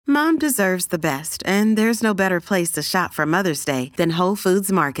Mom deserves the best, and there's no better place to shop for Mother's Day than Whole Foods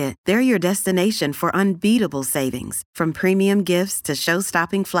Market. They're your destination for unbeatable savings, from premium gifts to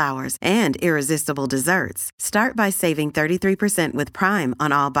show-stopping flowers and irresistible desserts. Start by saving 33% with Prime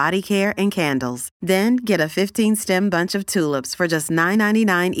on all body care and candles. Then get a 15-stem bunch of tulips for just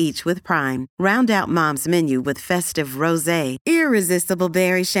 $9.99 each with Prime. Round out Mom's menu with festive rosé, irresistible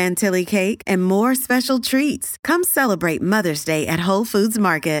berry chantilly cake, and more special treats. Come celebrate Mother's Day at Whole Foods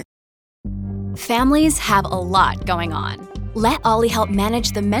Market. Families have a lot going on. Let Ollie help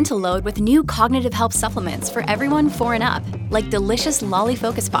manage the mental load with new cognitive help supplements for everyone 4 and up, like delicious Lolly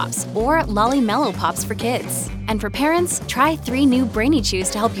Focus Pops or Lolly Mellow Pops for kids. And for parents, try 3 new Brainy Chews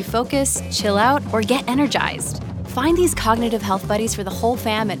to help you focus, chill out, or get energized. Find these cognitive health buddies for the whole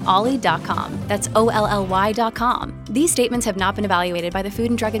fam at ollie.com. That's OLLY.com. These statements have not been evaluated by the Food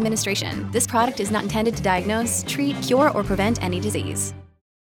and Drug Administration. This product is not intended to diagnose, treat, cure, or prevent any disease.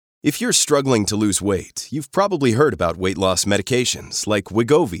 If you're struggling to lose weight, you've probably heard about weight loss medications like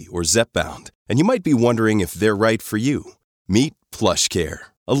Wegovy or Zepbound, and you might be wondering if they're right for you. Meet PlushCare,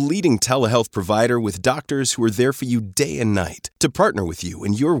 a leading telehealth provider with doctors who are there for you day and night to partner with you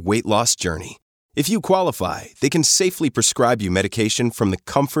in your weight loss journey. If you qualify, they can safely prescribe you medication from the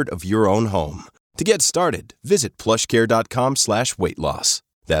comfort of your own home. To get started, visit plushcare.com/weight-loss.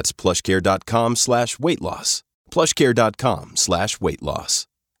 That's plushcare.com/weight-loss. plushcare.com/weight-loss.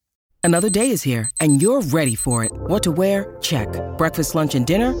 Another day is here, and you're ready for it. What to wear? Check. Breakfast, lunch, and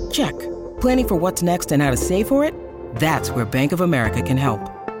dinner? Check. Planning for what's next and how to save for it? That's where Bank of America can help.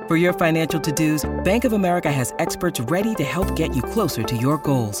 For your financial to-dos, Bank of America has experts ready to help get you closer to your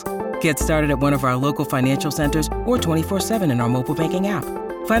goals. Get started at one of our local financial centers or 24/7 in our mobile banking app.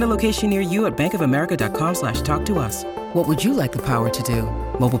 Find a location near you at bankofamerica.com/talktous. What would you like the power to do?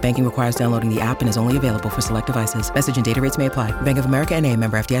 Mobile banking requires downloading the app and is only available for select devices. Message and data rates may apply. Bank of America NA,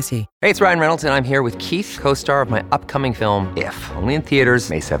 member FDIC. Hey, it's Ryan Reynolds, and I'm here with Keith, co-star of my upcoming film, If, only in theaters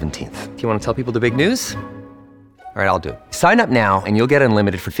May 17th. Do you want to tell people the big news? All right, I'll do it. Sign up now and you'll get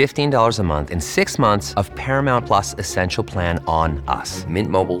unlimited for $15 a month and 6 months of Paramount Plus Essential Plan on us.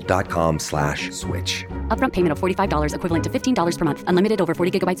 MintMobile.com/switch. Upfront payment of $45 equivalent to $15 per month. Unlimited over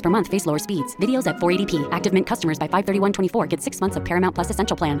 40 gigabytes per month. Face lower speeds. Videos at 480p. Active Mint customers by 531.24 get 6 months of Paramount Plus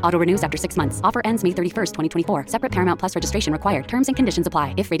Essential Plan. Auto renews after 6 months. Offer ends May 31st, 2024. Separate Paramount Plus registration required. Terms and conditions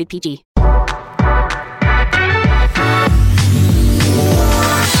apply if rated PG.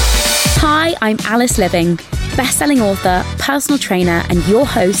 Hi, I'm Alice Living, best-selling author, personal trainer, and your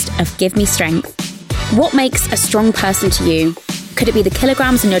host of Give Me Strength. What makes a strong person to you? Could it be the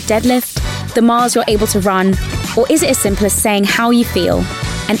kilograms in your deadlift, the miles you're able to run, or is it as simple as saying how you feel,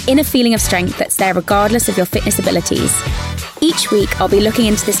 an inner feeling of strength that's there regardless of your fitness abilities? Each week, I'll be looking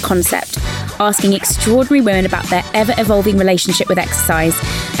into this concept, asking extraordinary women about their ever-evolving relationship with exercise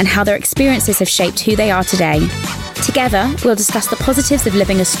and how their experiences have shaped who they are today. Together, we'll discuss the positives of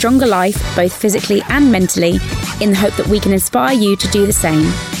living a stronger life, both physically and mentally, in the hope that we can inspire you to do the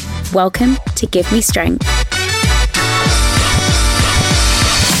same. Welcome to Give Me Strength.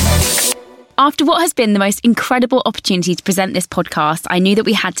 After what has been the most incredible opportunity to present this podcast, I knew that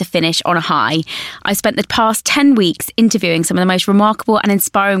we had to finish on a high. I spent the past 10 weeks interviewing some of the most remarkable and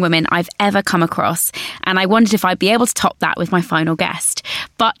inspiring women I've ever come across, and I wondered if I'd be able to top that with my final guest.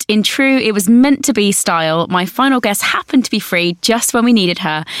 But in true It Was Meant to Be style, my final guest happened to be free just when we needed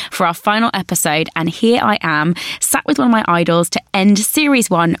her for our final episode, and here I am, sat with one of my idols to end Series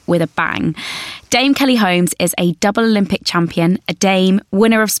 1 with a bang. Dame Kelly Holmes is a double Olympic champion, a Dame,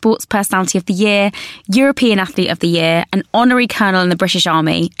 winner of Sports Personality of the Year, European Athlete of the Year, an honorary colonel in the British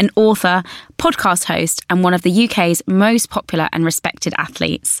Army, an author, podcast host, and one of the UK's most popular and respected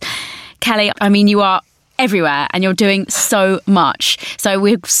athletes. Kelly, I mean, you are everywhere and you're doing so much. So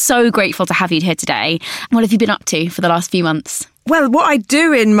we're so grateful to have you here today. What have you been up to for the last few months? Well, what I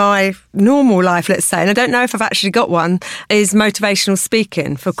do in my normal life, let's say, and I don't know if I've actually got one, is motivational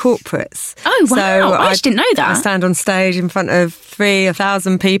speaking for corporates. Oh, wow. So I just didn't know that. I stand on stage in front of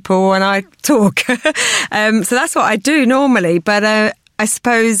 1,000 people and I talk. So that's what I do normally. But I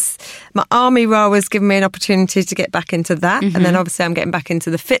suppose my army role has given me an opportunity to get back into that. Mm-hmm. And then obviously I'm getting back into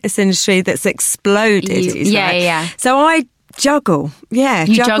the fitness industry that's exploded. Yeah. So I juggle. Yeah,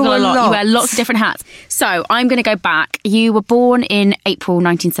 you juggle a lot. You wear lots of different hats. So I'm going to go back. You were born in April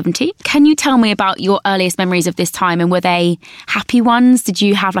 1970. Can you tell me about your earliest memories of this time, and were they happy ones? Did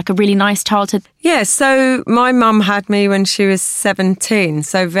you have like a really nice childhood? Yeah, so my mum had me when she was 17,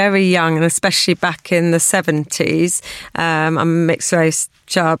 so very young, and especially back in the 70s. I'm a mixed race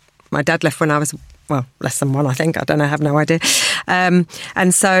child. My dad left when I was, less than one, I think. I don't know, I have no idea. And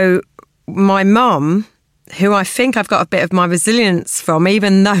so my mum, who I think I've got a bit of my resilience from,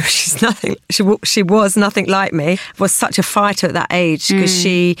 even though she was nothing like me, was such a fighter at that age, because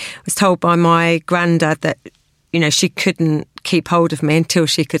she was told by my granddad that, you know, she couldn't keep hold of me until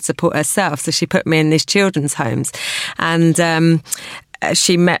she could support herself. So she put me in these children's homes. And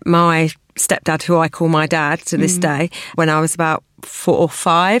she met my stepdad, who I call my dad to this day, when I was about 4 or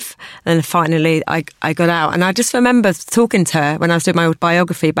 5. And finally I got out. And I just remember talking to her when I was doing my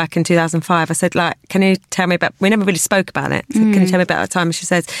autobiography back in 2005. I said, like, can you tell me about... We never really spoke about it. So can you tell me about that time? And she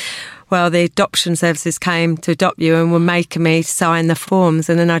says, well, the adoption services came to adopt you and were making me sign the forms.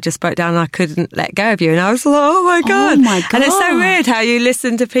 And then I just broke down and I couldn't let go of you. And I was like, oh my God. Oh my God. And it's so weird how you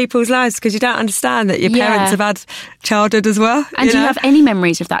listen to people's lives, because you don't understand that your parents have had childhood as well. And do you have any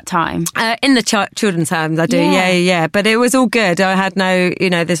memories of that time? In the children's homes, I do. Yeah. But it was all good. I had no, you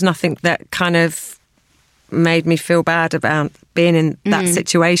know, there's nothing that kind of made me feel bad about being in that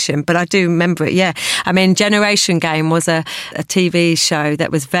situation. But I do remember it, yeah. I mean, Generation Game was a TV show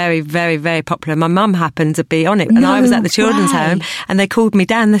that was very, very, very popular. My mum happened to be on it, and I was at the children's home, and they called me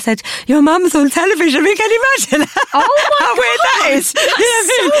down. They said, your mum's on television. I mean, can you imagine how weird that is?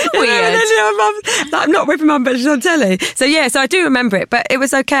 That's so weird. I'm not with mum, but she's on telly. So I do remember it, but it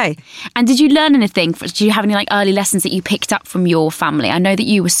was okay. And did you learn anything? Did you have any like early lessons that you picked up from your family? I know that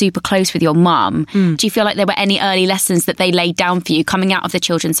you were super close with your mum. Do you feel like there were any early lessons that they laid down for you coming out of the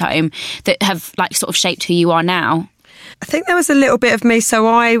children's home that have like sort of shaped who you are now? I think there was a little bit of me. So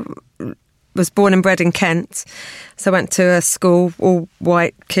I was born and bred in Kent. So I went to a school, all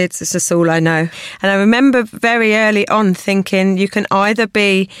white kids. It's just all I know. And I remember very early on thinking you can either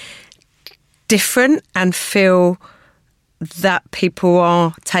be different and feel that people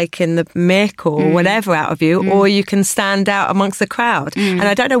are taking the mick or whatever out of you, or you can stand out amongst the crowd. And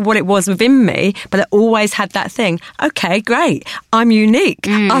I don't know what it was within me, but I always had that thing. Okay, great. I'm unique.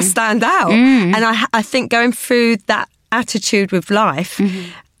 I'll stand out. And I think going through that attitude with life,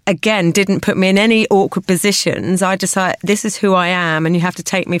 again, didn't put me in any awkward positions. I decided, this is who I am, and you have to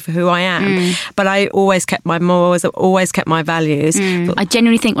take me for who I am. But I always kept my morals, always kept my values. I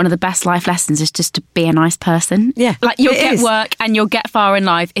genuinely think one of the best life lessons is just to be a nice person. Yeah. Like, you'll get work and you'll get far in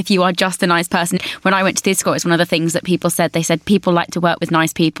life if you are just a nice person. When I went to this school, it's one of the things that people said. They said people like to work with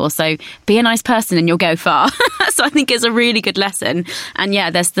nice people. So be a nice person and you'll go far. So I think it's a really good lesson. And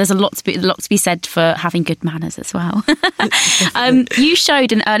yeah, there's a lot to be said for having good manners as well. You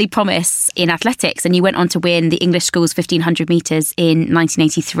showed an early promise in athletics, and you went on to win the English Schools 1500 metres in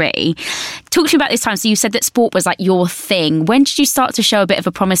 1983. Talk to me about this time. So you said that sport was like your thing. When did you start to show a bit of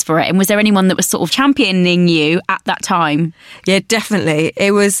a promise for it? And was there anyone that was sort of championing you at that time? Yeah, definitely.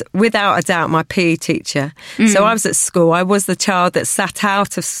 It was without a doubt my PE teacher. So I was at school. I was the child that sat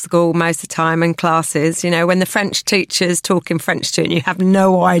out of school most of the time in classes. You know, when the French teacher's talking French to you and you have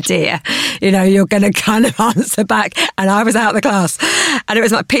no idea, you know, you're going to kind of answer back. And I was out of the class. And it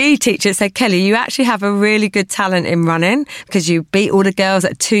was my PE teacher said, Kelly, you actually have a really good talent in running, because you beat all the girls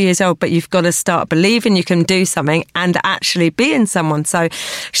at 2 years old, but you've got to start believing you can do something and actually being someone. So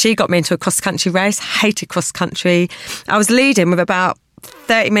she got me into a cross-country race, hated cross-country. I was leading with about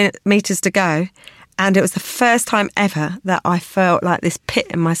 30 metres to go. And it was the first time ever that I felt like this pit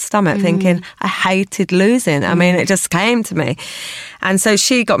in my stomach, thinking I hated losing. I mean, it just came to me. And so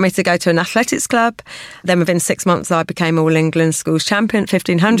she got me to go to an athletics club. Then within 6 months, I became All England Schools champion,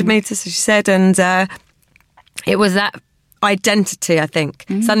 1500 metres, as she said. And it was that identity, I think.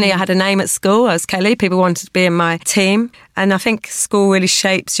 Suddenly I had a name at school. I was Kelly. People wanted to be in my team. And I think school really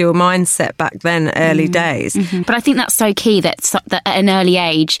shapes your mindset back then, early days. But I think that's so key that at an early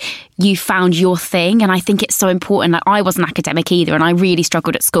age, you found your thing. And I think it's so important. Like, I wasn't academic either, and I really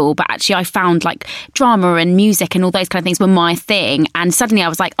struggled at school. But actually, I found like drama and music and all those kind of things were my thing. And suddenly I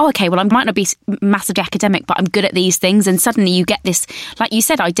was like, oh, okay, well, I might not be massively academic, but I'm good at these things. And suddenly you get this, like you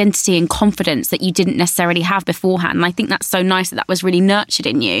said, identity and confidence that you didn't necessarily have beforehand. And I think that's so nice that was really nurtured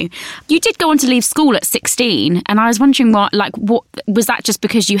in you. You did go on to leave school at 16. And I was wondering what was that just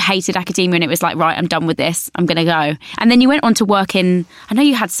because you hated academia and it was like, right, I'm done with this, I'm going to go? And then you went on to work in, I know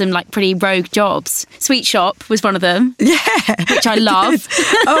you had some like pretty rogue jobs. Sweet Shop was one of them. Yeah. Which I love.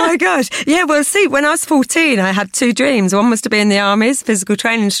 Oh my gosh. Yeah, well, see, when I was 14, I had 2 dreams. One was to be in the army as physical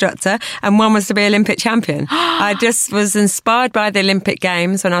training instructor, and one was to be Olympic champion. I just was inspired by the Olympic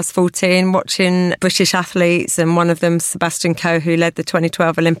Games when I was 14, watching British athletes, and one of them, Sebastian Coe, who led the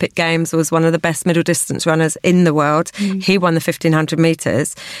 2012 Olympic Games, was one of the best middle distance runners in the world. He won the 1500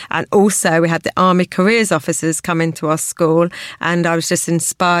 metres. And also we had the Army careers officers come into our school, and I was just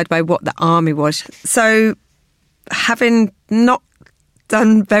inspired by what the Army was. So having not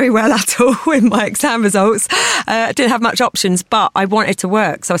done very well at all in my exam results. I didn't have much options, but I wanted to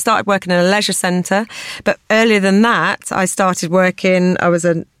work. So I started working in a leisure centre. But earlier than that, I started working, I was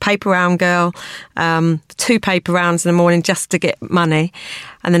a paper round girl, 2 paper rounds in the morning just to get money.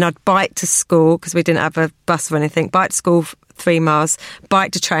 And then I'd bike to school because we didn't have a bus or anything. Bike to school 3 miles,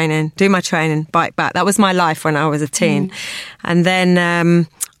 bike to training, do my training, bike back. That was my life when I was a teen. And then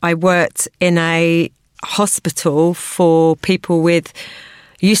I worked in a hospital for people with,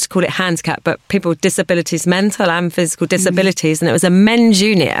 used to call it handicap, but people with disabilities, mental and physical disabilities. And it was a men's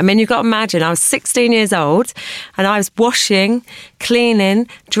unit. I mean, you've got to imagine, I was 16 years old and I was washing, cleaning,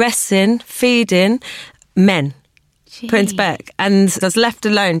 dressing, feeding men. Put into bed, and I was left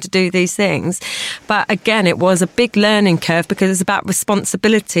alone to do these things. But again, it was a big learning curve because it's about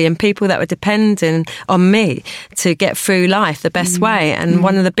responsibility and people that were depending on me to get through life the best way. And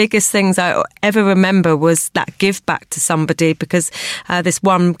one of the biggest things I ever remember was that give back to somebody, because this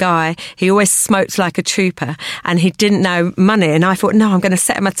one guy, he always smoked like a trooper and he didn't know money. And I thought, no, I'm going to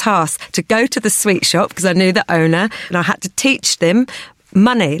set him a task to go to the sweet shop because I knew the owner, and I had to teach them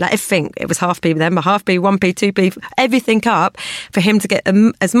money, like everything. It was half p then, but half p, 1p, 2p, everything up for him to get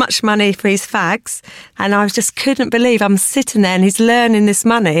as much money for his fags. And I just couldn't believe I'm sitting there and he's learning this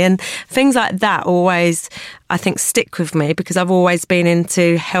money. And things like that always, I think, stick with me because I've always been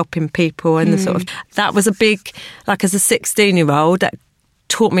into helping people. And the sort of, that was a big, like as a 16-year-old, that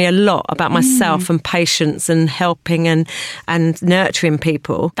taught me a lot about myself and patience and helping and nurturing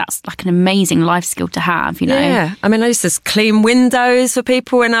people. That's like an amazing life skill to have, you know. Yeah. I mean, I used to clean windows for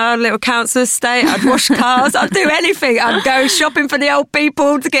people in our little council estate. I'd wash cars. I'd do anything. I'd go shopping for the old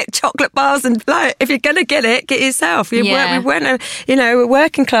people to get chocolate bars. And like, if you're going to get it, get it yourself. We weren't a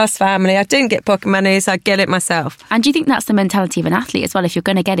working class family. I didn't get pocket money, so I'd get it myself. And do you think that's the mentality of an athlete as well? If you're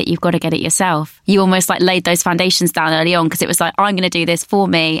going to get it, you've got to get it yourself. You almost like laid those foundations down early on because it was like, I'm going to do this for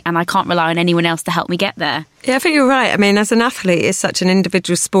me and I can't rely on anyone else to help me get there. Yeah, I think you're right. I mean, as an athlete, it's such an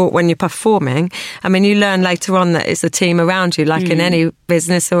individual sport when you're performing. I mean, you learn later on that it's a team around you, like in any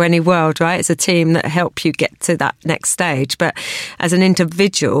business or any world, right? It's a team that help you get to that next stage. But as an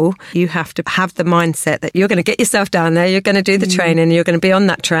individual, you have to have the mindset that you're going to get yourself down there, you're going to do the training, you're going to be on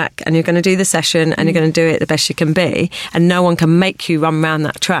that track and you're going to do the session and you're going to do it the best you can be. And no one can make you run around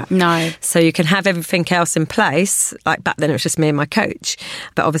that track. No. So you can have everything else in place. Like back then, it was just me and my coach.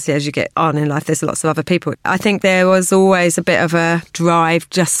 But obviously, as you get on in life, there's lots of other people. I think there was always a bit of a drive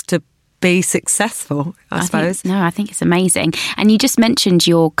just to be successful, I suppose. I think it's amazing. And you just mentioned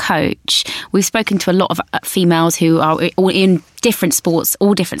your coach. We've spoken to a lot of females who are all in different sports,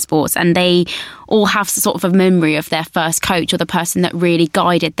 and they all have sort of a memory of their first coach or the person that really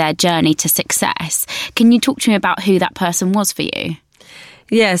guided their journey to success. Can you talk to me about who that person was for you?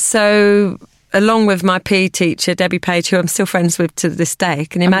 Yeah, so along with my PE teacher, Debbie Page, who I'm still friends with to this day,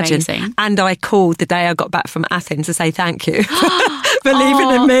 can you imagine? Amazing. And I called the day I got back from Athens to say thank you for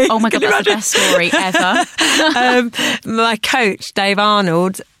believing in me. Oh my God, that's the best story ever. My coach, Dave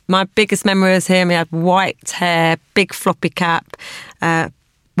Arnold, my biggest memory was him. He had white hair, big floppy cap,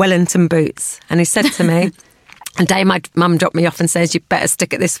 Wellington boots. And he said to me, and day my mum dropped me off and says, you better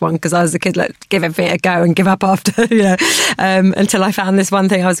stick at this one, because I was a kid, like, give everything a go and give up after, until I found this one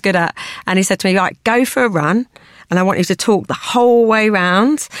thing I was good at. And he said to me, right, go for a run. And I want you to talk the whole way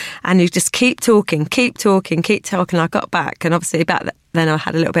round, and you just keep talking. I got back, and obviously back then I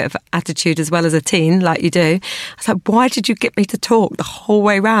had a little bit of attitude as well as a teen, like you do. I was like, why did you get me to talk the whole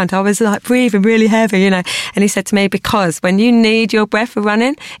way round? I was like breathing really heavy, And he said to me, because when you need your breath for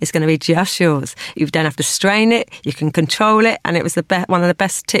running, it's going to be just yours. You don't have to strain it. You can control it. And it was one of the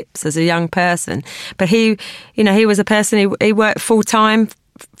best tips as a young person. But he was a person, he worked full time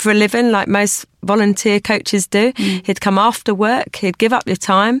for a living, like most volunteer coaches do. He'd come after work, he'd give up your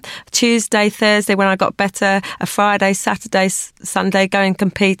time, Tuesday, Thursday when I got better, a Friday, Saturday, Sunday going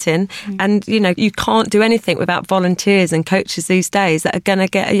competing. And you can't do anything without volunteers and coaches these days that are going to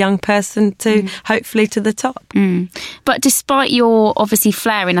get a young person to hopefully to the top. But despite your obviously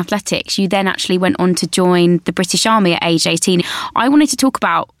flair in athletics, you then actually went on to join the British Army at age 18. I wanted to talk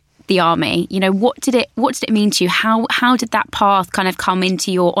about the army. What did it mean to you? How did that path kind of come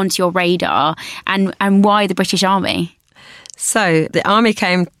onto your radar, and why the British Army? So the army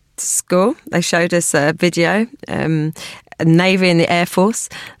came to school. They showed us a video, Navy and the Air Force.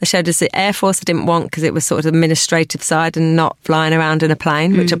 They showed us the Air Force I didn't want because it was sort of the administrative side and not flying around in a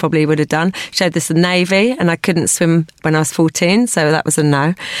plane, which I probably would have done. Showed us the Navy, and I couldn't swim when I was 14, so that was a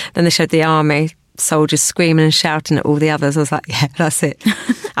no. Then they showed the army soldiers screaming and shouting at all the others. I was like, yeah, that's it.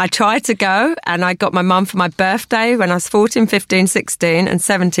 I tried to go, and I got my mum for my birthday when I was 14, 15, 16 and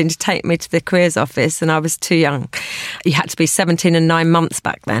 17 to take me to the careers office, and I was too young. You had to be 17 and 9 months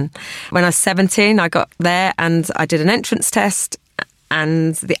back then. When I was 17, I got there and I did an entrance test,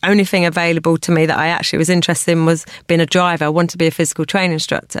 and the only thing available to me that I actually was interested in was being a driver. I wanted to be a physical training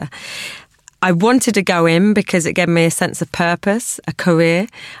instructor. I wanted to go in because it gave me a sense of purpose, a career.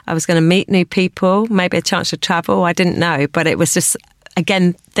 I was going to meet new people, maybe a chance to travel. I didn't know, but it was just,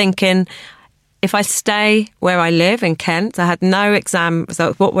 again, thinking, if I stay where I live in Kent, I had no exam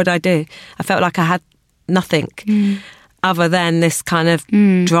results, what would I do? I felt like I had nothing other than this kind of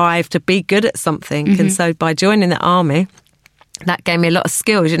drive to be good at something. And so by joining the army, that gave me a lot of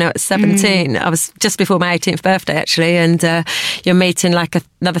skills. At 17, I was just before my 18th birthday, actually, and you're meeting like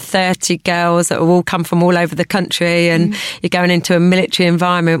another 30 girls that all come from all over the country, and you're going into a military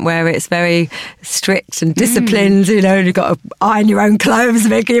environment where it's very strict and disciplined, and you've got to iron your own clothes.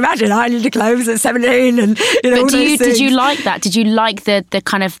 Can you imagine ironing your clothes at 17? And, but did you like that? Did you like the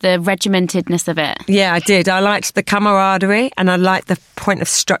kind of the regimentedness of it? Yeah, I did. I liked the camaraderie, and I liked the point of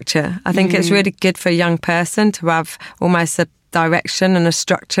structure. I think it's really good for a young person to have almost a direction and a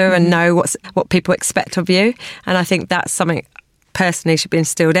structure and know what people expect of you. And I think that's something personally should be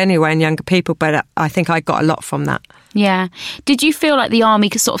instilled anyway in younger people, but I think I got a lot from that. Yeah. Did you feel like the army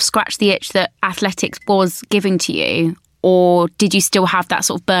could sort of scratch the itch that athletics was giving to you? Or did you still have that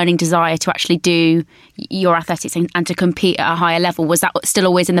sort of burning desire to actually do your athletics and to compete at a higher level? Was that still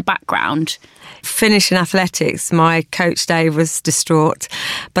always in the background? Finishing athletics, my coach Dave was distraught,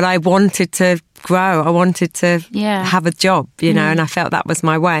 but I wanted to grow. I wanted to have a job, and I felt that was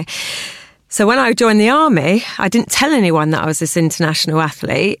my way. So when I joined the army, I didn't tell anyone that I was this international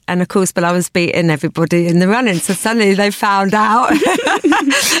athlete. And of course, but I was beating everybody in the running. So suddenly they found out.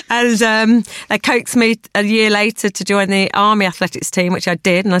 And they coaxed me a year later to join the army athletics team, which I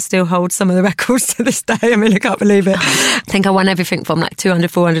did. And I still hold some of the records to this day. I mean, I can't believe it. I think I won everything from like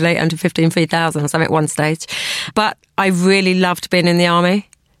 200, 400, 800, 15, 3,000 or something at one stage. But I really loved being in the army.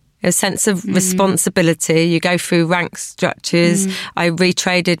 A sense of responsibility. You go through rank structures. I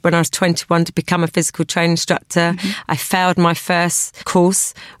retraded when I was 21 to become a physical training instructor. I failed my first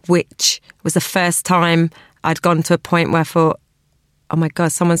course, which was the first time I'd gone to a point where I thought, oh my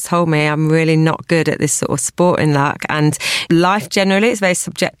God, someone's told me I'm really not good at this sort of sporting luck. And life generally is very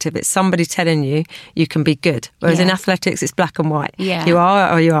subjective. It's somebody telling you you can be good. Whereas in athletics, it's black and white. Yeah. You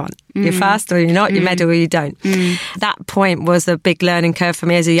are or you aren't. You're fast or you're not, you medal or you don't. That point was a big learning curve for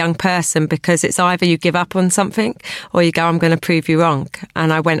me as a young person, because it's either you give up on something or you go, I'm going to prove you wrong.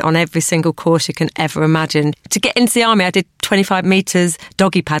 And I went on every single course you can ever imagine. To get into the army, I did 25 metres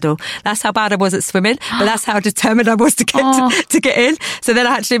doggy paddle. That's how bad I was at swimming, but that's how determined I was to get in. So then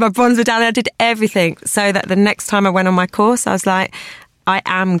I had to do my bronze medallion. I did everything so that the next time I went on my course, I was like, I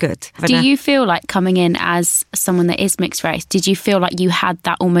am good. Do you feel like coming in as someone that is mixed race, did you feel like you had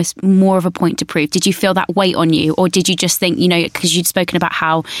that almost more of a point to prove? Did you feel that weight on you? Or did you just think, because you'd spoken about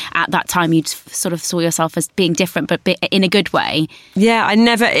how at that time you'd sort of saw yourself as being different, but in a good way? Yeah, I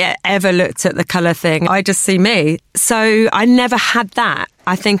never ever looked at the colour thing. I just see me. So I never had that.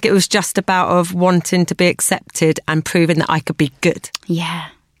 I think it was just about of wanting to be accepted and proving that I could be good. Yeah.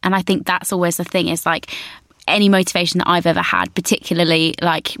 And I think that's always the thing, is like, any motivation that I've ever had, particularly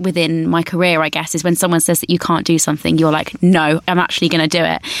like within my career, I guess, is when someone says that you can't do something, you're like, no, I'm actually going to do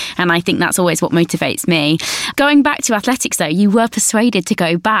it. And I think that's always what motivates me. Going back to athletics though, you were persuaded to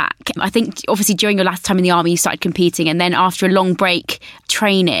go back. I think obviously during your last time in the army, you started competing, and then after a long break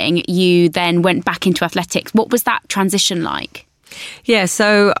training, you then went back into athletics. What was that transition like? Yeah,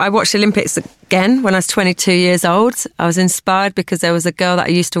 so I watched the Olympics again when I was 22 years old. I was inspired because there was a girl that I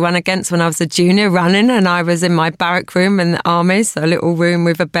used to run against when I was a junior running, and I was in my barrack room in the army, so a little room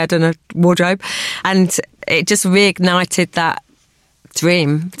with a bed and a wardrobe. And it just reignited that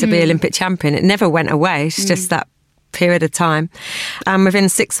dream to be Olympic champion. It never went away. It's just that period of time. And within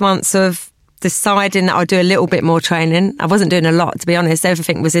 6 months of deciding that I'll do a little bit more training. I wasn't doing a lot, to be honest.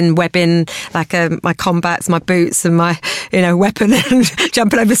 Everything was in webbing, like my combats, my boots and my, weapon and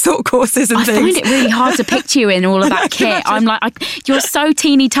jumping over salt courses and things. I find it really hard to picture you in all of that kit. I'm like, you're so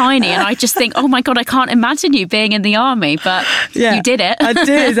teeny tiny, and I just think, oh my God, I can't imagine you being in the army, but you did it. I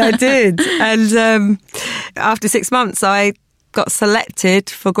did. And after 6 months, I got selected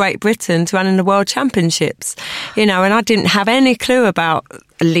for Great Britain to run in the World Championships, and I didn't have any clue about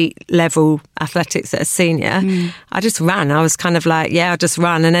elite level athletics at a senior. I just ran. I was kind of like, I'll just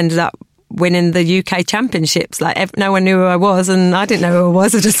run, and ended up winning the UK championships. Like no one knew who I was, and I didn't know who I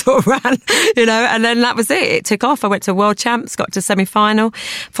was. I just sort of ran, and then that was it. It took off. I went to World Champs, got to semi-final.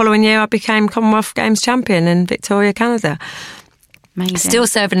 Following year, I became Commonwealth Games champion in Victoria, Canada. Amazing. Still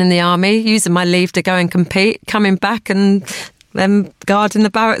serving in the army, using my leave to go and compete, coming back and then guarding the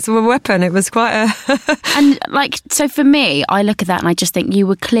barracks with a weapon. It was quite a... And so for me, I look at that and I just think you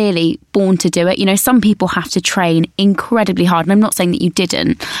were clearly born to do it. Some people have to train incredibly hard, and I'm not saying that you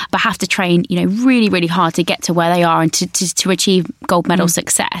didn't, but have to train, really, really hard to get to where they are and to achieve gold medal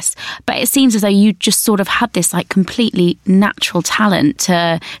success. But it seems as though you just sort of had this completely natural talent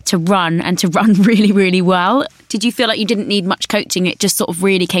to run and to run really, really well. Did you feel like you didn't need much coaching? It just sort of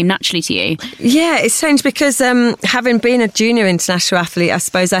really came naturally to you? Yeah, it's strange because having been a junior international athlete, I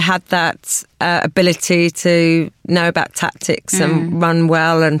suppose I had that ability to know about tactics and run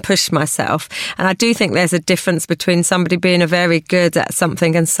well and push myself. And I do think there's a difference between somebody being very good at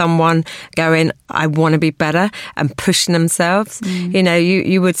something and someone going, I want to be better, and pushing themselves.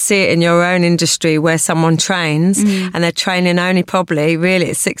 You would see it in your own industry where someone trains and they're training only probably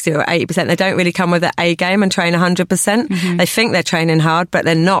really at 60 or 80%. They don't really come with an A game and train 100%. They think they're training hard, but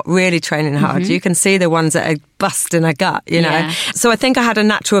they're not really training hard. You can see the ones that are busting a gut, Yeah. So I think I had a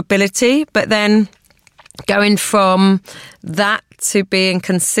natural ability, but then going from that to being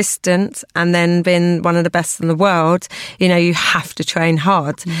consistent and then being one of the best in the world, you have to train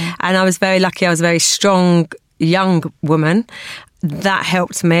hard. And I was very lucky. I was a very strong young woman. That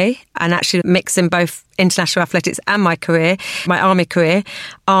helped me. And actually mixing both international athletics and my career, my army career,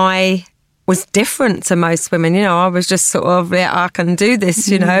 I was different to most women. I was just sort of, I can do this,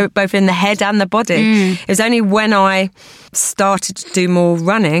 both in the head and the body. It was only when I started to do more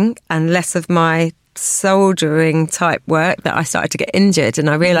running and less of my soldiering type work that I started to get injured, and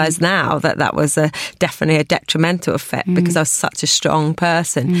I realise now that was definitely a detrimental effect because I was such a strong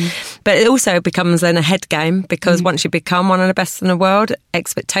person. But it also becomes then a head game because once you become one of the best in the world,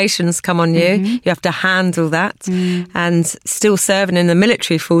 expectations come on you. You have to handle that, and still serving in the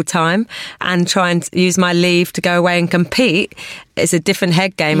military full time and trying to use my leave to go away and compete, it's a different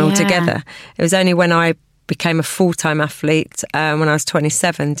head game altogether. It was only when I became a full-time athlete when I was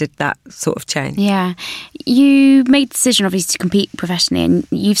 27 did that sort of change. Yeah. You made the decision obviously to compete professionally, and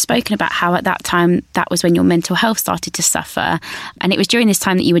you've spoken about how at that time that was when your mental health started to suffer, and it was during this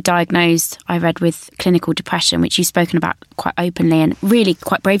time that you were diagnosed, I read, with clinical depression, which you've spoken about quite openly, and really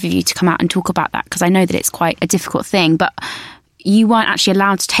quite brave of you to come out and talk about that because I know that it's quite a difficult thing, but you weren't actually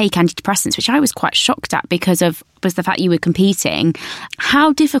allowed to take antidepressants, which I was quite shocked at because the fact you were competing.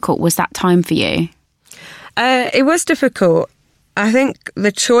 How difficult was that time for you? It was difficult. I think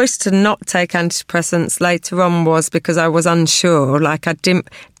the choice to not take antidepressants later on was because I was unsure. If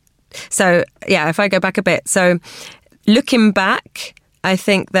I go back a bit. So looking back, I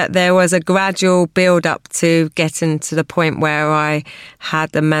think that there was a gradual build up to getting to the point where I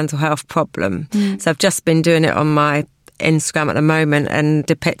had a mental health problem. So I've just been doing it on my Instagram at the moment and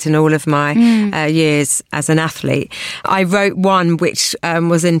depicting all of my years as an athlete. I wrote one which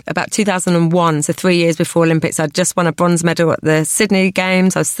was in about 2001, so 3 years before Olympics. I'd just won a bronze medal at the Sydney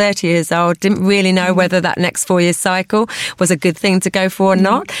Games. I was 30 years old, didn't really know whether that next 4 year cycle was a good thing to go for or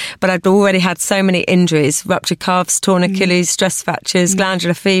not, but I'd already had so many injuries, ruptured calves, torn Achilles, stress fractures,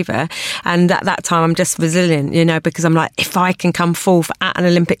 glandular fever, and at that time I'm just resilient, because I'm like, if I can come fourth at an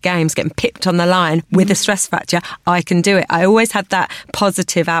Olympic Games getting pipped on the line with a stress fracture, I can do it. I always had that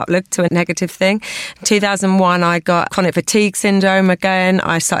positive outlook to a negative thing. In 2001, I got chronic fatigue syndrome again.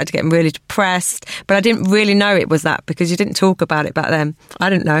 I started getting really depressed, but I didn't really know it was that because you didn't talk about it back then. I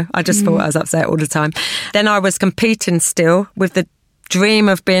didn't know. I just thought I was upset all the time. Then I was competing still with the dream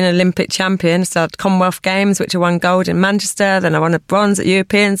of being an Olympic champion. So I had Commonwealth Games, which I won gold in Manchester. Then I won a bronze at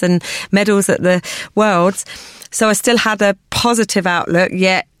Europeans and medals at the Worlds. So I still had a positive outlook,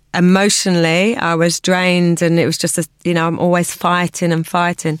 yet emotionally I was drained, and it was just I'm always fighting.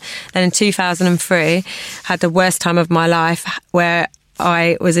 Then in 2003 had the worst time of my life where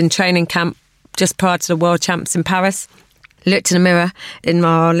I was in training camp just prior to the World Champs in Paris. Looked in the mirror in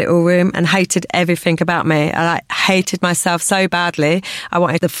my little room and hated everything about me. I hated myself so badly. I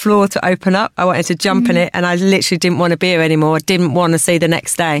wanted the floor to open up. I wanted to jump in it, and I literally didn't want to be here anymore. I didn't want to see the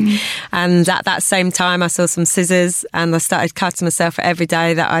next day. And at that same time, I saw some scissors and I started cutting myself every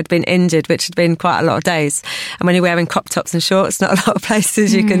day that I'd been injured, which had been quite a lot of days. And when you're wearing crop tops and shorts, not a lot of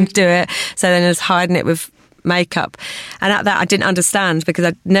places you can do it. So then I was hiding it with makeup, and at that I didn't understand because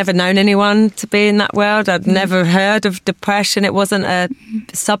I'd never known anyone to be in that world. I'd never heard of depression. It wasn't a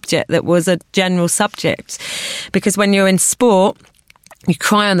subject that was a general subject, because when you're in sport you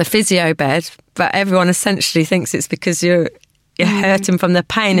cry on the physio bed, but everyone essentially thinks it's because you're you're hurting from the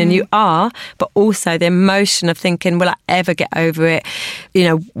pain, and you are, but also the emotion of thinking, will I ever get over it? You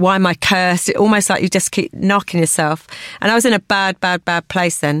know, why am I cursed? It almost like you just keep knocking yourself. And I was in a bad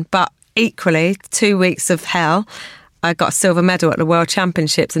place then, but equally, 2 weeks of hell, I got a silver medal at the World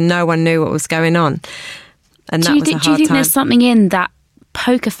Championships and no one knew what was going on. And that was a hard time. Do you think there's something in that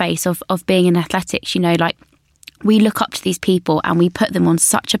poker face of being in athletics? You know, like, we look up to these people and we put them on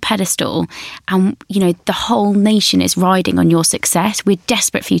such a pedestal, and, you know, the whole nation is riding on your success. We're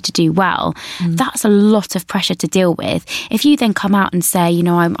desperate for you to do well. That's a lot of pressure to deal with. If you then come out and say, you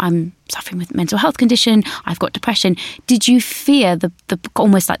know, I'm suffering with a mental health condition, I've got depression, did you fear the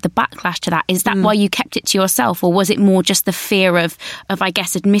almost like the backlash to that? Is that why you kept it to yourself, or was it more just the fear of I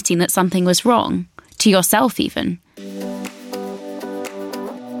guess, admitting that something was wrong to yourself even?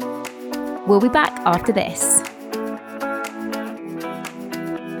 We'll be back after this.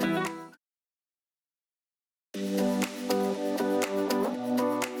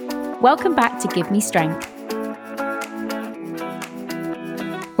 Welcome back to Give Me Strength.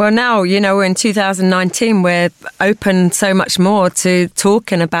 Well, now, you know, we're in 2019, we're open so much more to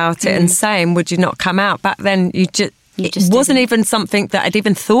talking about it and saying, would you not come out? Back then, it wasn't even something that I'd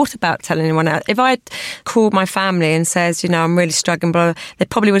even thought about telling anyone else. If I'd called my family and says, you know, I'm really struggling, blah, blah, they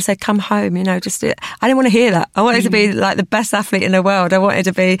probably would have said, come home, you know, just, I didn't want to hear that. I wanted to be like the best athlete in the world. I wanted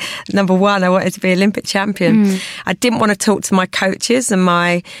to be number one. I wanted to be Olympic champion. I didn't want to talk to my coaches and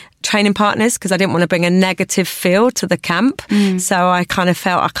my training partners because I didn't want to bring a negative feel to the camp. So I kind of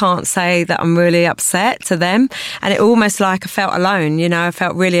felt I can't say that I'm really upset to them. And it almost like I felt alone, you know, I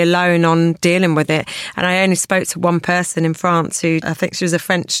felt really alone on dealing with it. And I only spoke to one person in France who, I think she was a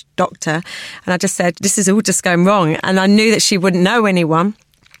French doctor. And I just said, this is all just going wrong. And I knew that she wouldn't know anyone.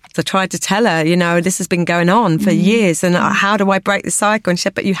 So I tried to tell her, you know, this has been going on for years, and how do I break the cycle? And she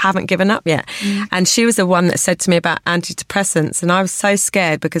said, but you haven't given up yet. And she was the one that said to me about antidepressants, and I was so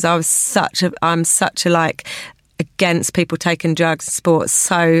scared because I'm such a like against people taking drugs in sports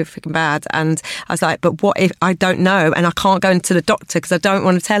so freaking bad. And I was like, but what if I don't know and I can't go into the doctor because I don't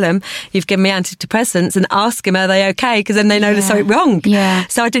want to tell him you've given me antidepressants and ask him, are they okay? Because then they know there's something wrong. Yeah.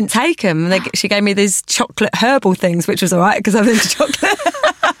 So I didn't take them. She gave me these chocolate herbal things, which was all right because I'm into chocolate.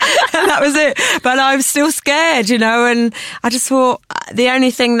 And that was it. But I was still scared, you know, and I just thought the only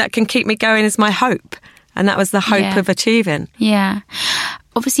thing that can keep me going is my hope. And that was the hope of achieving. Yeah.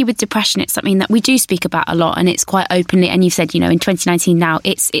 Obviously, with depression, it's something that we do speak about a lot, and it's quite openly. And you've said, you know, in 2019 now,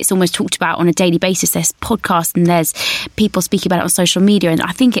 it's almost talked about on a daily basis. There's podcasts and there's people speaking about it on social media, and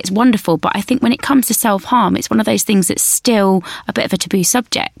I think it's wonderful. But I think when it comes to self-harm, it's one of those things that's still a bit of a taboo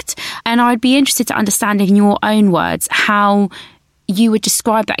subject. And I'd be interested to understand, in your own words, how you would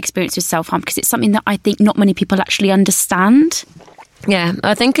describe that experience with self-harm, because it's something that I think not many people actually understand. Yeah,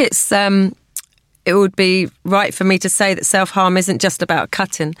 I think it would be right for me to say that self-harm isn't just about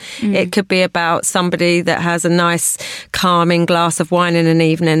cutting. It could be about somebody that has a nice calming glass of wine in an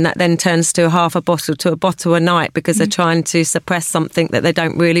evening that then turns to half a bottle to a bottle a night because they're trying to suppress something that they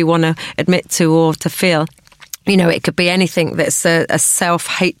don't really want to admit to or to feel. You know, it could be anything that's a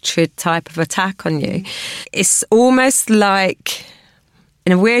self-hatred type of attack on you. It's almost like,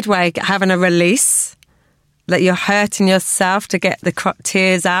 in a weird way, having a release, that you're hurting yourself to get the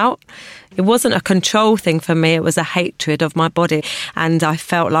tears out. It wasn't a control thing for me. It was a hatred of my body. And I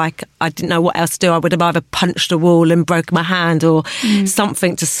felt like I didn't know what else to do. I would have either punched a wall and broke my hand or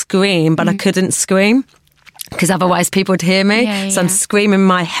something to scream, but I couldn't scream because otherwise people would hear me. So I'm screaming in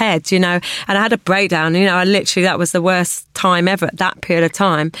my head, you know, and I had a breakdown. You know, that was the worst time ever at that period of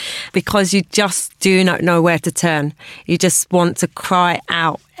time, because you just do not know where to turn. You just want to cry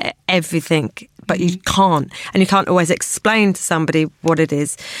out everything, but you can't. And you can't always explain to somebody what it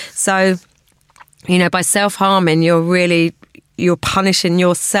is. So, you know, by self-harming, you're punishing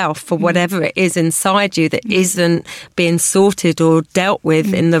yourself for whatever it is inside you that isn't being sorted or dealt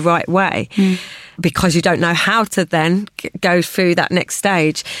with in the right way, because you don't know how to then go through that next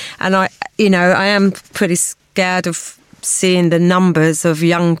stage. And I am pretty scared of seeing the numbers of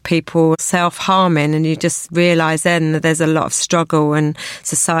young people self-harming, and you just realise then that there's a lot of struggle in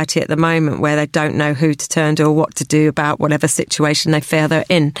society at the moment where they don't know who to turn to or what to do about whatever situation they feel they're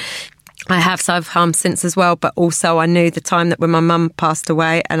in. I have self-harmed since as well, but also I knew the time that when my mum passed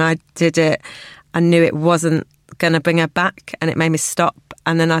away and I did it, I knew it wasn't going to bring her back, and it made me stop.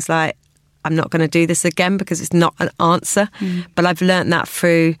 And then I was like, I'm not going to do this again because it's not an answer. But I've learnt that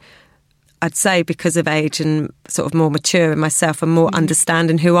through I'd say because of age and sort of more mature in myself and more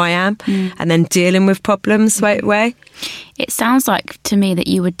understanding who I am and then dealing with problems straight away. It sounds like to me that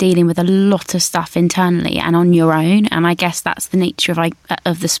you were dealing with a lot of stuff internally and on your own. And I guess that's the nature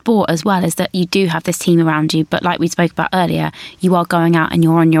of the sport as well, is that you do have this team around you. But like we spoke about earlier, you are going out and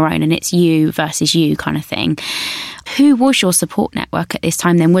you're on your own and it's you versus you kind of thing. Who was your support network at this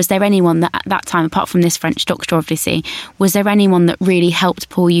time then? Was there anyone that at that time, apart from this French doctor obviously, was there anyone that really helped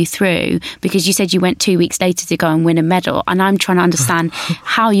pull you through? Because you said you went 2 weeks later to go and win a medal. And I'm trying to understand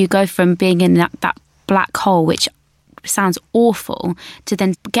how you go from being in that black hole, which sounds awful, to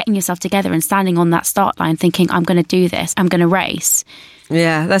then getting yourself together and standing on that start line thinking, I'm going to do this, I'm going to race.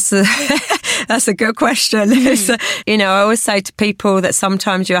 Yeah, that's a good question. I always say to people that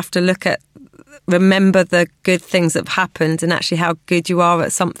sometimes you have to remember the good things that have happened and actually how good you are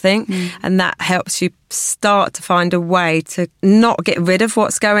at something. And that helps you start to find a way to not get rid of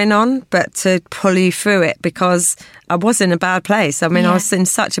what's going on, but to pull you through it, because I was in a bad place. I mean, I was in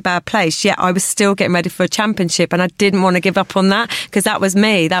such a bad place, yet I was still getting ready for a championship and I didn't want to give up on that, because that was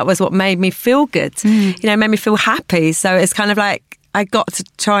me. That was what made me feel good, made me feel happy. So it's kind of like, I got to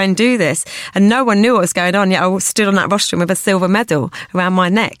try and do this. And no one knew what was going on, yet I stood on that rostrum with a silver medal around my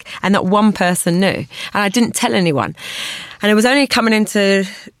neck, and not one person knew. And I didn't tell anyone. And it was only coming into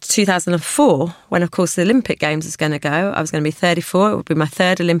 2004 when, of course, the Olympic Games was going to go. I was going to be 34. It would be my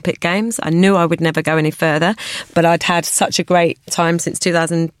third Olympic Games. I knew I would never go any further, but I'd had such a great time since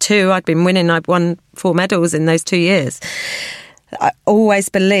 2002. I'd been winning. I'd won 4 medals in those 2 years. I always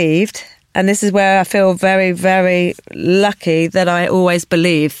believed, and this is where I feel very, very lucky, that I always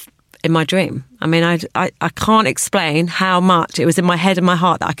believe in my dream. I mean, I can't explain how much it was in my head and my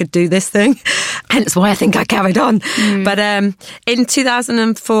heart that I could do this thing. Hence why I think I carried on. But in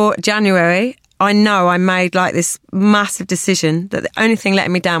 2004, January, I know I made this massive decision that the only thing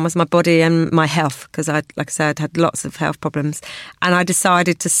letting me down was my body and my health, because like I said, I'd had lots of health problems. And I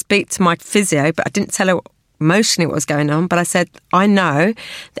decided to speak to my physio, but I didn't tell her emotionally what was going on, but I said, I know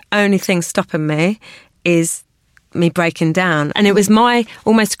the only thing stopping me is me breaking down. And it was my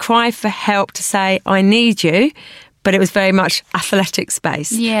almost cry for help to say, I need you. But it was very much athletic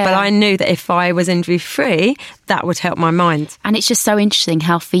space. Yeah. But I knew that if I was injury free, that would help my mind. And it's just so interesting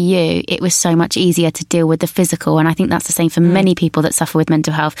how for you, it was so much easier to deal with the physical. And I think that's the same for many people that suffer with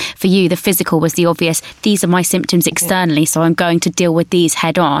mental health. For you, the physical was the obvious, these are my symptoms externally, so I'm going to deal with these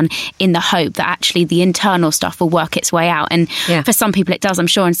head on, in the hope that actually the internal stuff will work its way out. And for some people it does, I'm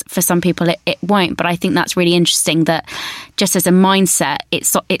sure, and for some people it won't. But I think that's really interesting that just as a mindset,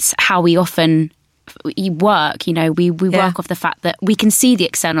 it's how we often work, we work off the fact that we can see the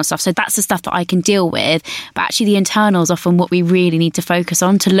external stuff, so that's the stuff that I can deal with, but actually the internal is often what we really need to focus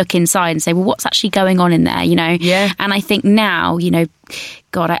on, to look inside and say, well, what's actually going on in there, And I think now,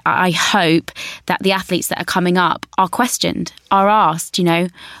 God, I hope that the athletes that are coming up are questioned, are asked,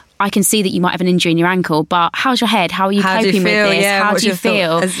 I can see that you might have an injury in your ankle, but how's your head? How are you coping with this? How do you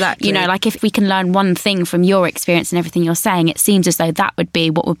feel? Exactly. If we can learn one thing from your experience and everything you're saying, it seems as though that would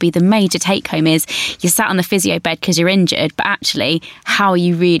be what would be the major take home is you're sat on the physio bed because you're injured, but actually, how are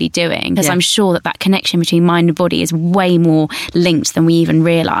you really doing? Because I'm sure that connection between mind and body is way more linked than we even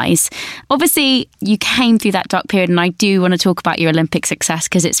realise. Obviously, you came through that dark period, and I do want to talk about your Olympic success,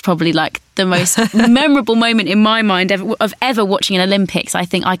 because it's probably the most memorable moment in my mind of ever watching an Olympics. I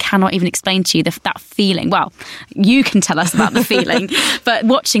think I cannot even explain to you that feeling. Well, you can tell us about the feeling, but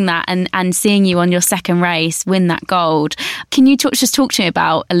watching that and seeing you on your second race win that gold. Can you just talk to me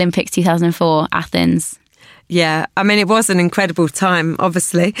about Olympics 2004 Athens? Yeah, I mean, it was an incredible time,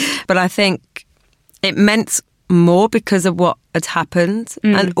 obviously, but I think it meant more because of what had happened.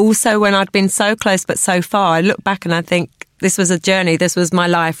 And also when I'd been so close but so far, I look back and I think this was a journey. This was my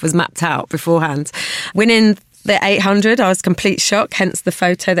life was mapped out beforehand. Winning the 800, I was complete shock, hence the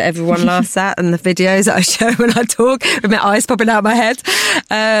photo that everyone laughs at and the videos that I show when I talk with my eyes popping out of my head.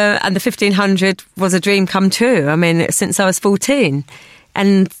 And the 1500 was a dream come true. I mean, since I was 14.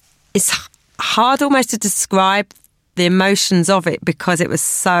 And it's hard almost to describe the emotions of it, because I was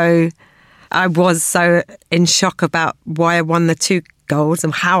so in shock about why I won the 2 goals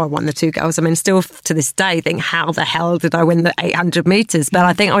and how I won the 2 goals. I mean, still to this day think, how the hell did I win the 800 metres? But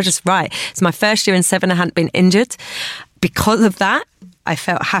I think I was just right. It's my first year in 7. I hadn't been injured. Because of that, I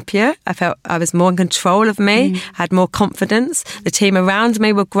felt happier. I felt I was more in control of me, had more confidence. The team around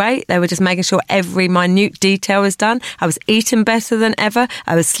me were great. They were just making sure every minute detail was done. I was eating better than ever.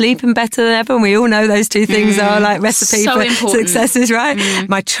 I was sleeping better than ever. And we all know those 2 things are like recipe for successes, right?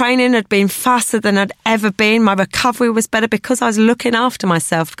 My training had been faster than I'd ever been. My recovery was better because I was looking after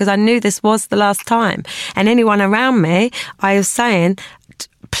myself, because I knew this was the last time. And anyone around me, I was saying,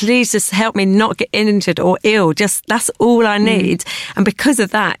 please just help me not get injured or ill. Just that's all I need. And because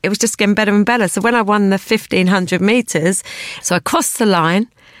of that, it was just getting better and better. So when I won the 1500 metres, so I crossed the line.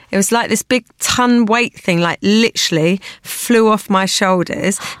 It was like this big ton weight thing, like literally flew off my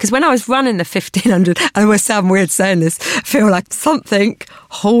shoulders. Because when I was running the 1500, and it was sound weird saying this, I feel like something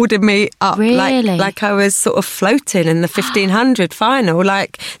holding me up. Really? Like I was sort of floating in the 1500 final,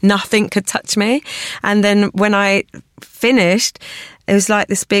 like nothing could touch me. And then when I finished, it was like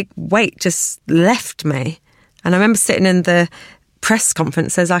this big weight just left me. And I remember sitting in the press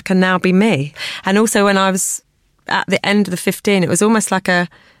conference as I can now be me. And also when I was at the end of the 15, it was almost like a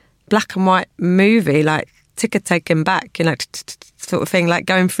black and white movie, like ticker taken back, sort of thing, like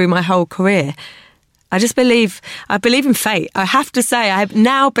going through my whole career. I believe in fate. I have to say, I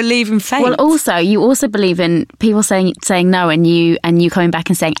now believe in fate. Well, also, you also believe in people saying no, and you coming back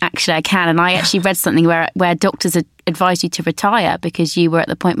and saying, actually, I can. And I actually read something where doctors had advised you to retire because you were at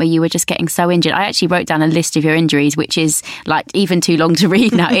the point where you were just getting so injured. I actually wrote down a list of your injuries, which is like even too long to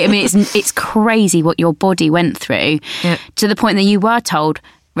read now. I mean, it's crazy what your body went through to the point that you were told,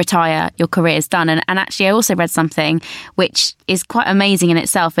 retire, your career is done. And actually, I also read something which is quite amazing in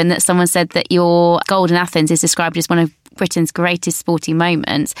itself, in that someone said that your gold in Athens is described as one of Britain's greatest sporting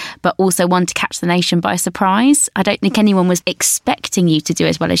moments, but also one to catch the nation by surprise. I don't think anyone was expecting you to do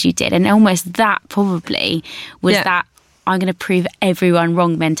as well as you did. And almost that probably was that I'm going to prove everyone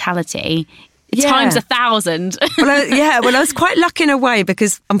wrong mentality. Times 1,000. Well, I was quite lucky in a way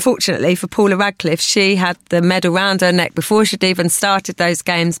because, unfortunately for Paula Radcliffe, she had the medal round her neck before she'd even started those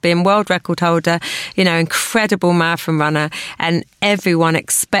games, being world record holder, incredible marathon runner, and everyone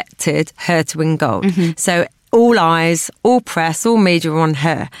expected her to win gold. So all eyes, all press, all media on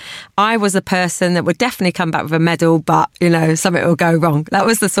her. I was a person that would definitely come back with a medal, but, something will go wrong. That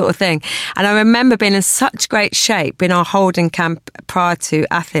was the sort of thing. And I remember being in such great shape in our holding camp prior to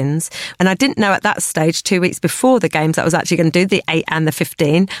Athens. And I didn't know at that stage, 2 weeks before the games, that I was actually going to do the 8 and the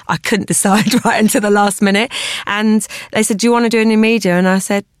 15. I couldn't decide right until the last minute. And they said, do you want to do any media? And I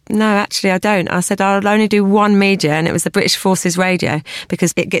said, no, actually, I don't. I said, I'll only do one media, and it was the British Forces Radio,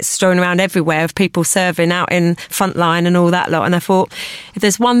 because it gets thrown around everywhere of people serving out in frontline and all that lot. And I thought, if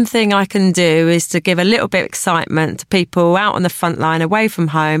there's one thing I can do is to give a little bit of excitement to people out on the front line, away from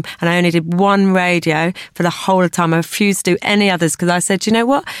home. And I only did one radio for the whole of time. I refused to do any others because I said, you know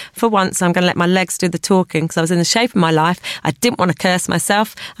what? For once, I'm going to let my legs do the talking, because I was in the shape of my life. I didn't want to curse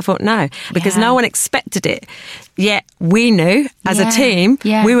myself. I thought, no, because no one expected it. Yet we knew as a team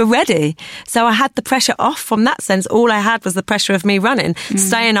we were ready. So I had the pressure off from that sense. All I had was the pressure of me running,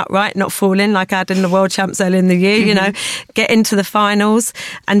 staying upright, not falling like I had in the World Champs early in the year, get into the finals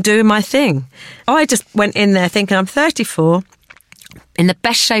and doing my thing. I just went in there thinking I'm 34, in the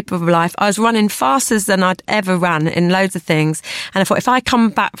best shape of my life. I was running faster than I'd ever run in loads of things. And I thought, if I come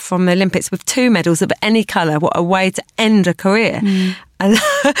back from the Olympics with 2 medals of any colour, what a way to end a career. And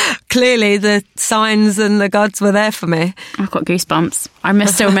clearly the signs and the gods were there for me. I've got goosebumps. I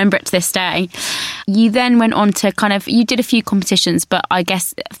must still remember it to this day. You then went on to you did a few competitions, but I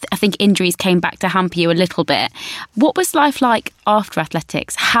think injuries came back to hamper you a little bit. What was life like after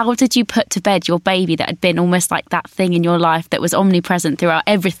athletics? How did you put to bed your baby that had been almost like that thing in your life that was omnipresent throughout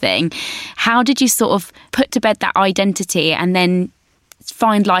everything? How did you sort of put to bed that identity and then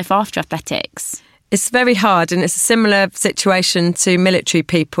find life after athletics? It's very hard, and it's a similar situation to military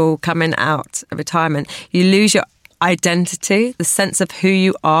people coming out of retirement. You lose your identity, the sense of who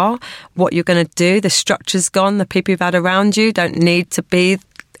you are, what you're going to do. The structure's gone. The people you've had around you don't need to be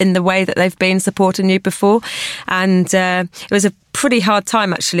in the way that they've been supporting you before. And it was a pretty hard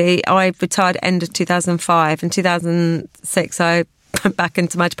time, actually. I retired end of 2005. In 2006, I went back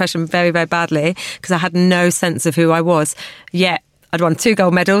into my depression very, very badly because I had no sense of who I was. Yet I'd won 2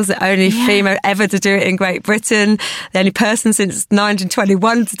 gold medals, the only female ever to do it in Great Britain, the only person since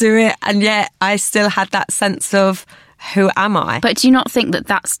 1921 to do it, and yet I still had that sense of, who am I? But do you not think that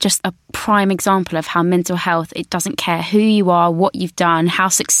that's just a prime example of how mental health, it doesn't care who you are, what you've done, how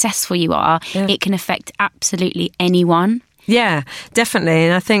successful you are, it can affect absolutely anyone? Yeah, definitely.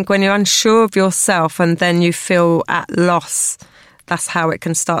 And I think when you're unsure of yourself and then you feel at loss, that's how it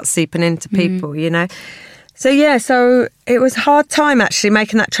can start seeping into people, So it was a hard time actually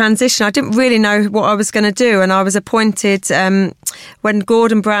making that transition. I didn't really know what I was going to do, and I was appointed when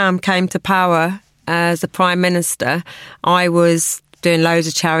Gordon Brown came to power as the Prime Minister. I was doing loads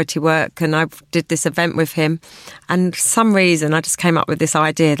of charity work, and I did this event with him. And for some reason, I just came up with this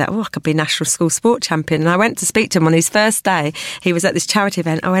idea that, I could be national school sport champion. And I went to speak to him on his first day. He was at this charity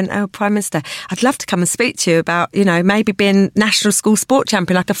event. I went, Prime Minister, I'd love to come and speak to you about, maybe being national school sport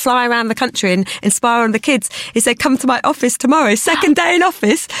champion. I could fly around the country and inspire the kids. He said, come to my office tomorrow, second day in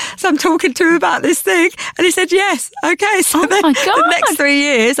office. So I'm talking to him about this thing. And he said, yes. Okay. So the next 3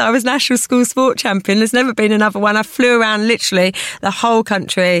 years, I was national school sport champion. There's never been another one. I flew around literally the whole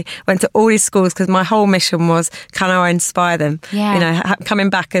country, went to all these schools because my whole mission was, can I inspire them? Yeah. Coming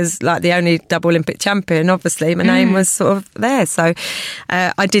back as like the only double Olympic champion, obviously, my name was sort of there. So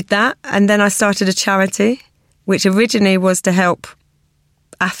I did that. And then I started a charity, which originally was to help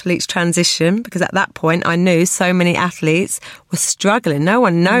athletes transition, because at that point I knew so many athletes were struggling. No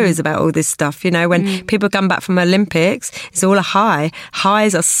one knows about all this stuff. When people come back from Olympics, it's all a high.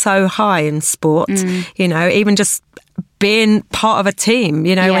 Highs are so high in sport. Even just being part of a team,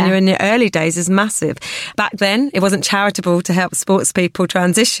 when you're in the early days is massive. Back then, it wasn't charitable to help sports people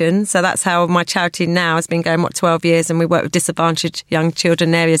transition. So that's how my charity now has been going, 12 years. And we work with disadvantaged young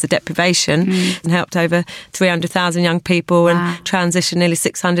children in areas of deprivation and helped over 300,000 young people and transition nearly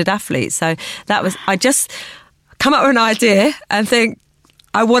 600 athletes. So that was, I just come up with an idea and think,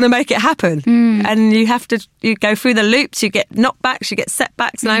 I want to make it happen. And you go through the loops, you get knockbacks, you get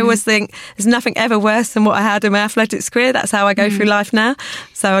setbacks. And I always think there's nothing ever worse than what I had in my athletics career. That's how I go through life now.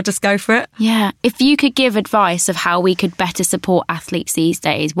 So I'll just go for it. Yeah. If you could give advice of how we could better support athletes these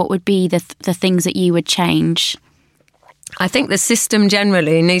days, what would be the things that you would change? I think the system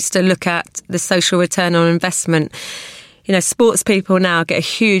generally needs to look at the social return on investment. Sports people now get a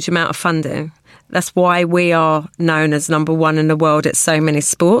huge amount of funding. That's why we are known as number one in the world at so many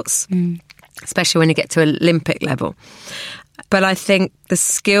sports, especially when you get to Olympic level. But I think the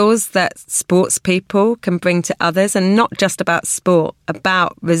skills that sports people can bring to others, and not just about sport,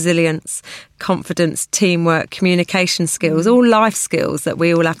 about resilience, confidence, teamwork, communication skills, all life skills that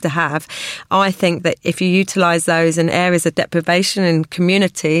we all have to have. I think that if you utilise those in areas of deprivation in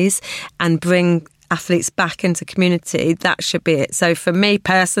communities and bring athletes back into community, that should be it. So for me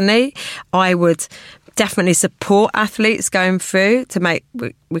personally, I would definitely support athletes going through to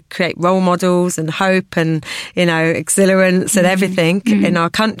we create role models and hope and exhilarance and everything in our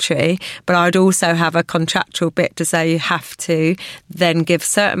country. But I'd also have a contractual bit to say you have to then give a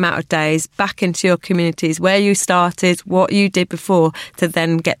certain amount of days back into your communities where you started, what you did before, to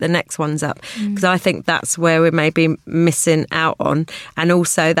then get the next ones up. Because I think that's where we may be missing out on. And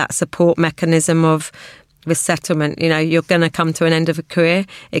also that support mechanism of resettlement. You're going to come to an end of a career.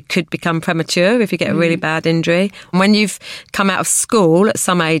 It could become premature if you get a really bad injury. When you've come out of school at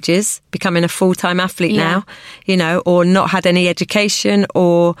some ages, becoming a full-time athlete now, or not had any education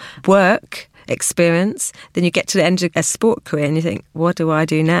or work experience, then you get to the end of a sport career and you think, what do I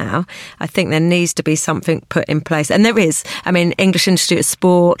do now? I think there needs to be something put in place. And there is. English Institute of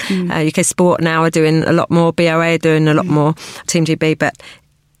Sport, UK Sport now are doing a lot more, BRA are doing a lot more, Team GB, but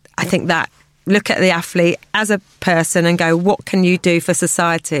I think that look at the athlete as a person and go, what can you do for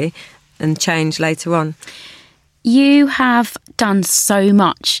society, and change later on. You have done so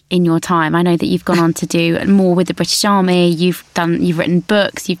much in your time. I know that you've gone on to do more with the British Army. You've written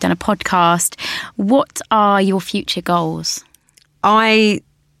books, you've done a podcast. What are your future goals? I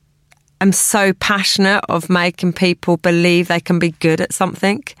am so passionate of making people believe they can be good at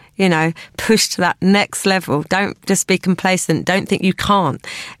something. Push to that next level. Don't just be complacent. Don't think you can't.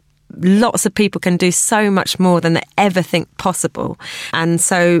 Lots of people can do so much more than they ever think possible. And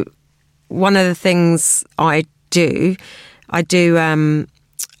so one of the things I do, I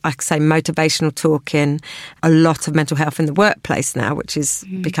say motivational talking, a lot of mental health in the workplace now, which is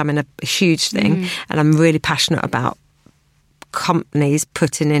becoming a huge thing. And I'm really passionate about companies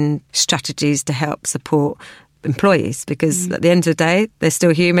putting in strategies to help support employees, because at the end of the day, they're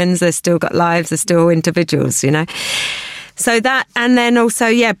still humans, they've still got lives, they're still individuals, So that, and then also,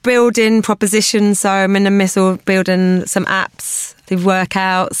 building propositions. So I'm in the middle of building some apps, the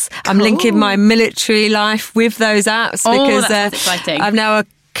workouts. Cool. I'm linking my military life with those apps because that's exciting. I'm now a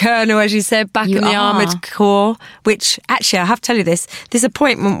colonel, as you said, back in the Armoured Corps, which actually, I have to tell you this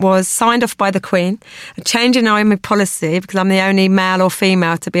appointment was signed off by the Queen, a change in Army policy, because I'm the only male or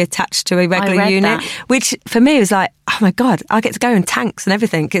female to be attached to a regular unit, which for me was like, oh my God, I get to go in tanks and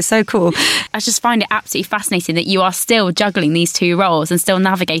everything. It's so cool. I just find it absolutely fascinating that you are still juggling these two roles and still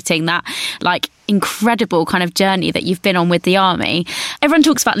navigating that incredible kind of journey that you've been on with the Army. Everyone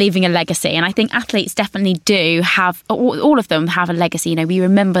talks about leaving a legacy, and I think athletes definitely do have, all of them have a legacy. We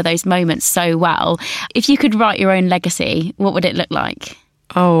remember those moments so well. If you could write your own legacy, what would it look like?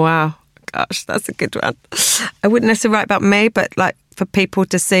 Oh, wow. gosh, that's a good one. I wouldn't necessarily write about me, but like for people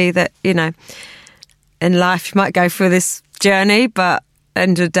to see that, you know, in life you might go through this journey, but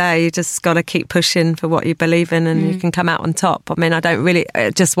end of the day, you just got to keep pushing for what you believe in and you can come out on top. I mean,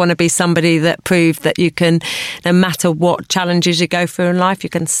 I just want to be somebody that proved that you can, no matter what challenges you go through in life, you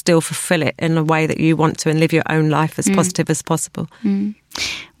can still fulfill it in a way that you want to and live your own life as positive as possible.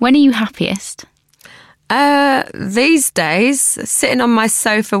 When are you happiest? These days, sitting on my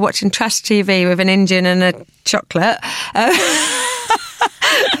sofa watching trash TV with an Indian and a chocolate,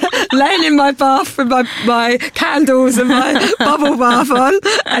 laying in my bath with my candles and my bubble bath on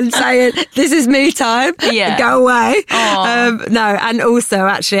and saying, this is me time, go away. No, and also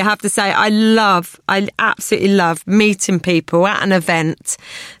actually I have to say I absolutely love meeting people at an event,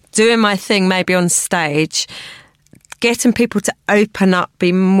 doing my thing maybe on stage, getting people to open up,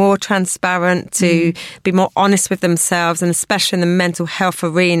 be more transparent, to be more honest with themselves, and especially in the mental health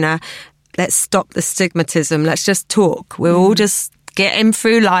arena, let's stop the stigmatism. Let's just talk. We're all just getting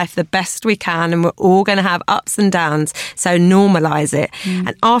through life the best we can, and we're all going to have ups and downs. So normalise it.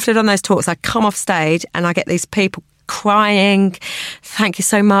 And after I've done those talks, I come off stage and I get these people crying, thank you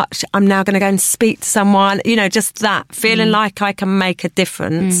so much, I'm now going to go and speak to someone. You know, just that, feeling like I can make a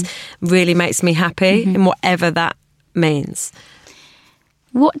difference really makes me happy in whatever that means.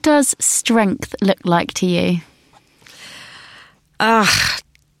 What does strength look like to you?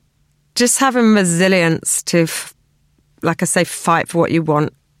 Just having resilience to, like I say, fight for what you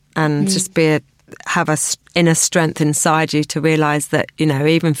want and just have a inner strength inside you to realise that, you know,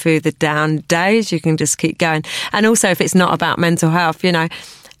 even through the down days, you can just keep going. And also, if it's not about mental health, you know,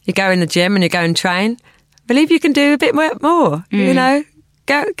 you go in the gym and you go and train, believe you can do a bit more, you know.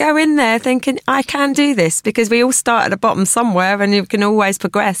 Go in there thinking, I can do this, because we all start at the bottom somewhere and you can always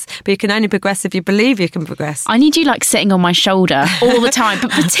progress, but you can only progress if you believe you can progress. I need you like sitting on my shoulder all the time,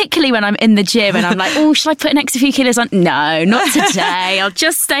 but particularly when I'm in the gym and I'm like, oh, should I put an extra few kilos on? No, not today. I'll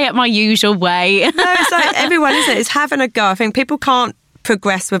just stay at my usual weight. No, it's like everyone, isn't it? It's having a go. I think people can't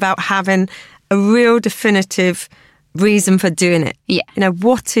progress without having a real definitive reason for doing it. Yeah. You know,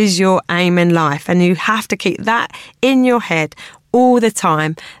 what is your aim in life? And you have to keep that in your head all the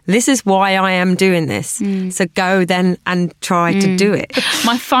time. This is why I am doing this. So go then and try to do it.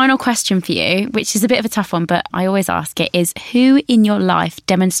 My final question for you, which is a bit of a tough one, but I always ask it, is who in your life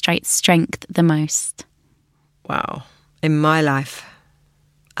demonstrates strength the most? Wow. In my life,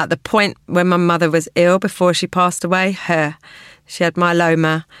 at the point when my mother was ill before she passed away, she had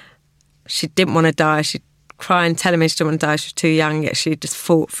myeloma. She didn't want to die. She'd cry and tell me she didn't want to die. She was too young, yet she just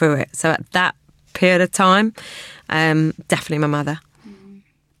fought through it. So at that period of time, definitely my mother.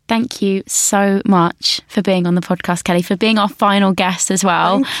 Thank you so much for being on the podcast, Kelly, for being our final guest as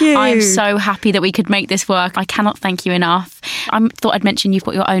well. Thank you. I'm so happy that we could make this work. I cannot thank you enough. I thought I'd mention you've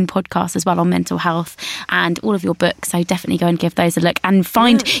got your own podcast as well on mental health and all of your books, so definitely go and give those a look and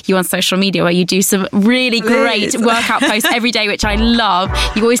find you on social media where you do some really great workout posts every day, which I love.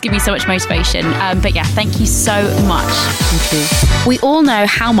 You always give me so much motivation. But yeah, thank you so much. Thank you. We all know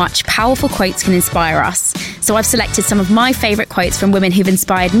how much powerful quotes can inspire us, so I've selected some of my favourite quotes from women who've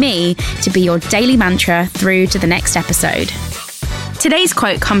inspired me to be your daily mantra through to the next episode. Today's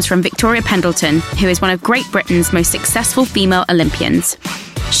quote comes from Victoria Pendleton, who is one of Great Britain's most successful female Olympians.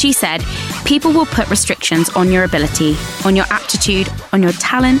 She said, "People will put restrictions on your ability, on your aptitude, on your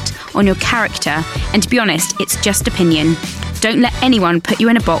talent, on your character, and to be honest, it's just opinion. Don't let anyone put you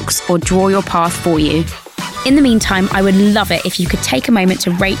in a box or draw your path for you." In the meantime, I would love it if you could take a moment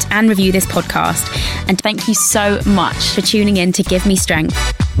to rate and review this podcast. And thank you so much for tuning in to Give Me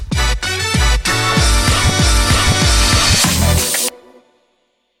Strength.